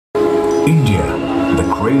India,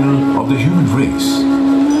 the cradle of the human race,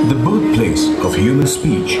 the birthplace of human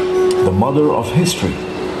speech, the mother of history,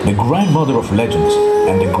 the grandmother of legends,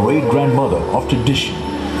 and the great-grandmother of tradition.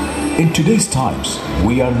 In today's times,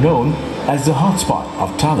 we are known as the hotspot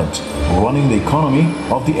of talent running the economy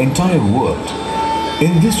of the entire world.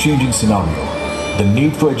 In this changing scenario, the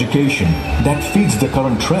need for education that feeds the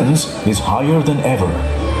current trends is higher than ever.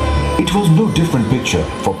 It was no different picture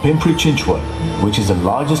for Pccoe, which is the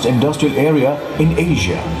largest industrial area in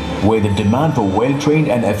Asia, where the demand for well-trained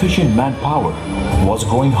and efficient manpower was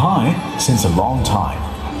growing high since a long time.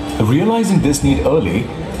 Realizing this need early,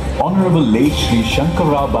 Honorable late Sri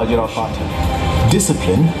Shankara Bajirao Patil,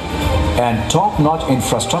 discipline and top-notch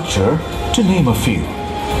infrastructure to name a few.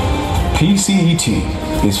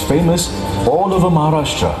 Pcet is famous all over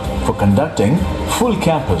Maharashtra for conducting full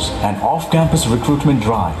campus and off-campus recruitment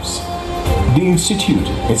drives. The institute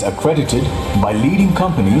is accredited by leading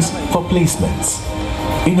companies for placements.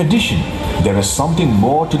 In addition, there is something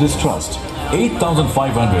more to this trust.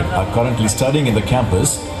 8,500 are currently studying in the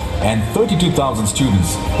campus and 32,000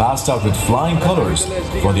 students passed out with flying colors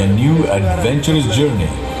for their new adventurous journey.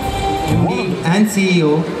 MD and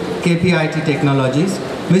CEO, KPIT Technologies,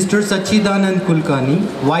 Mr. Sachidanand Kulkarni,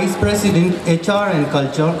 Vice President HR and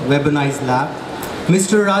Culture, Webonize Lab,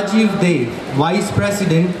 Mr. Rajiv Dev, Vice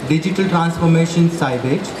President, Digital Transformation,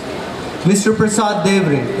 Cybage, Mr. Prasad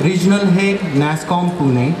Devre, Regional Head, NASCOM,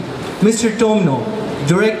 Pune, Mr. Tomno,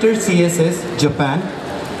 Director, CSS, Japan,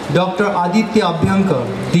 Dr. Aditya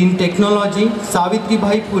Abhyankar, Dean Technology,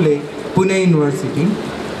 Savitribai Phule, Pune University,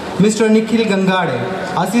 Mr. Nikhil Gangade,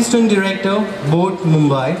 Assistant Director, Board,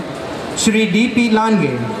 Mumbai, Shri D.P.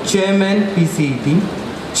 Lange, Chairman, Pcet,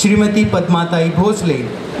 Shrimati Padmatai Bhosle,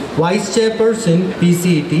 Vice Chairperson,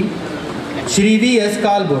 Pcet, Shri V.S.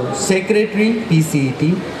 Kalbur, Secretary,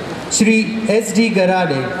 Pcet, Shri S.D.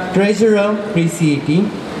 Garade, Treasurer,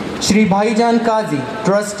 Pcet, Shri Bhaijan Kazi,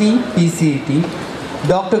 Trustee, Pcet,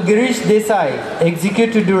 Dr. Girish Desai,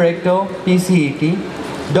 Executive Director, Pcet,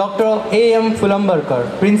 Dr. A.M.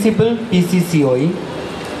 Fulambarkar, Principal, Pccoe,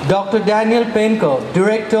 Dr. Daniel Penker,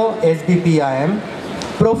 Director, SBPIM,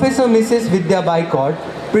 Professor Mrs. Vidya Baikwad,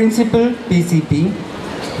 Principal, PCP,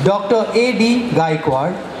 Dr. A.D.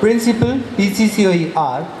 Gaikwad, Principal,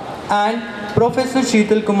 Pccoe-R, and Professor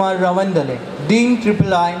Sheetal Kumar Rawandale, Dean III,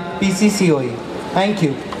 Pccoe. Thank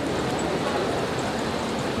you.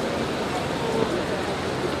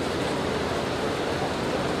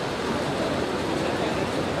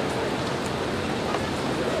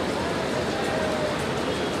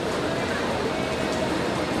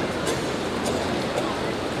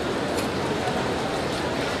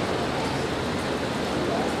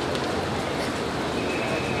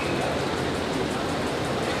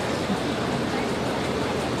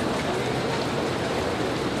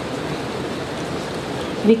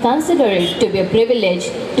 We consider it to be a privilege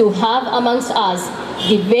to have amongst us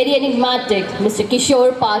the very enigmatic Mr.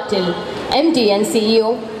 Kishore Patil, MD and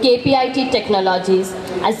CEO, KPIT Technologies,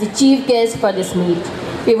 as the chief guest for this meet.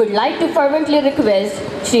 We would like to fervently request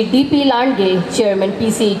Shri D.P. Lange, Chairman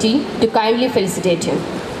Pcet, to kindly felicitate him.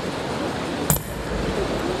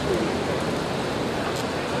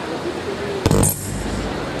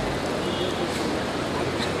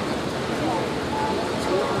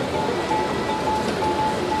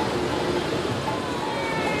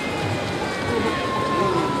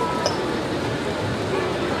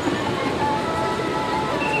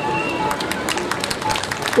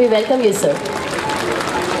 We welcome you, sir.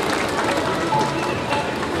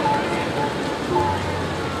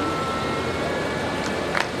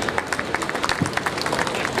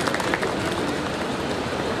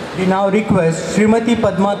 We now request Srimati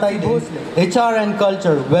Padmatai Bhosle, HR and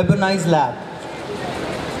Culture, Webonize Lab.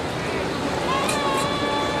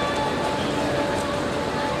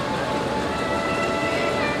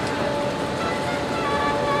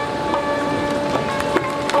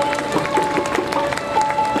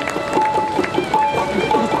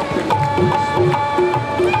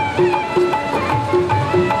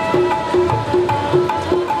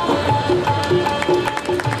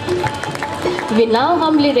 We now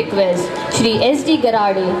humbly request Shri S.D.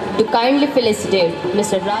 Garade to kindly felicitate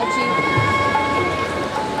Mr. Rajiv.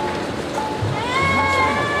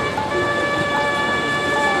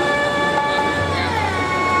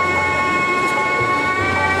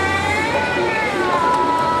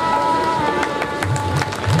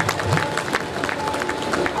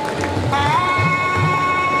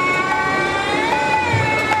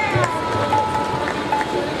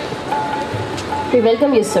 We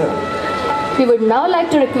welcome you, sir. We would now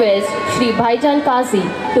like to request Shri Bhaijan Kazi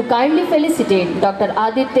to kindly felicitate Dr.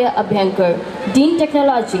 Aditya Abhyankar, Dean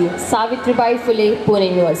Technology, Savitribai Phule, Pune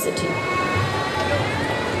University.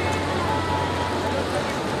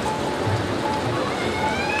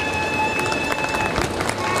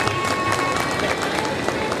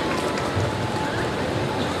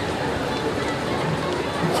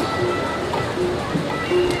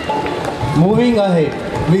 Moving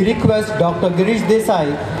ahead, we request Dr. Girish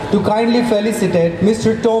Desai to kindly felicitate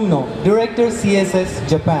Mr. Tomno, Director CSS,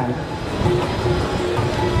 Japan.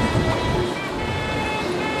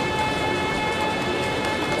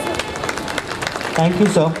 Thank you,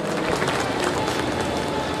 sir.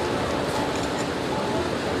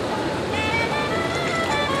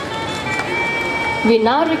 We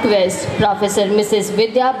now request Professor Mrs.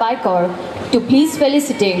 Vidya Baikor to please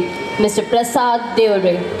felicitate Mr. Prasad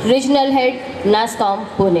Deore, Regional Head, NASCOM,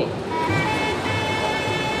 Pune.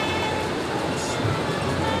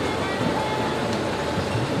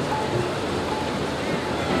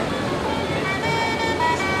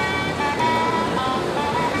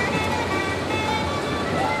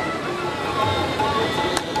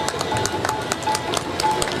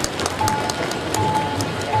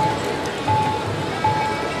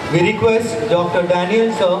 We request Dr.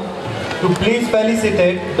 Daniel sir to please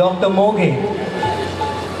felicitate Dr. Moghe.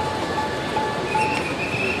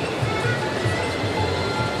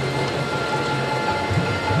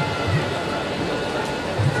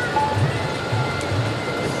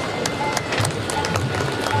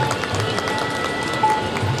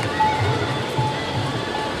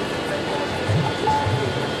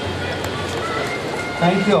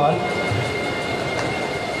 Thank you all.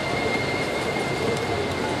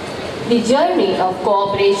 The journey of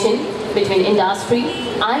cooperation between industry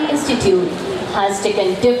and institute has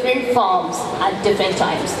taken different forms at different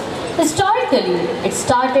times. Historically, it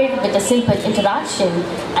started with a simple interaction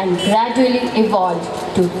and gradually evolved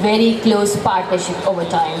to very close partnership over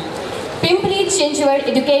time. Pimpri Chinchwad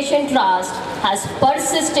Education Trust has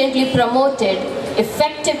persistently promoted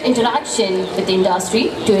effective interaction with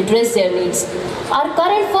industry to address their needs. Our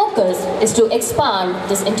current focus is to expand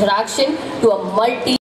this interaction to a multi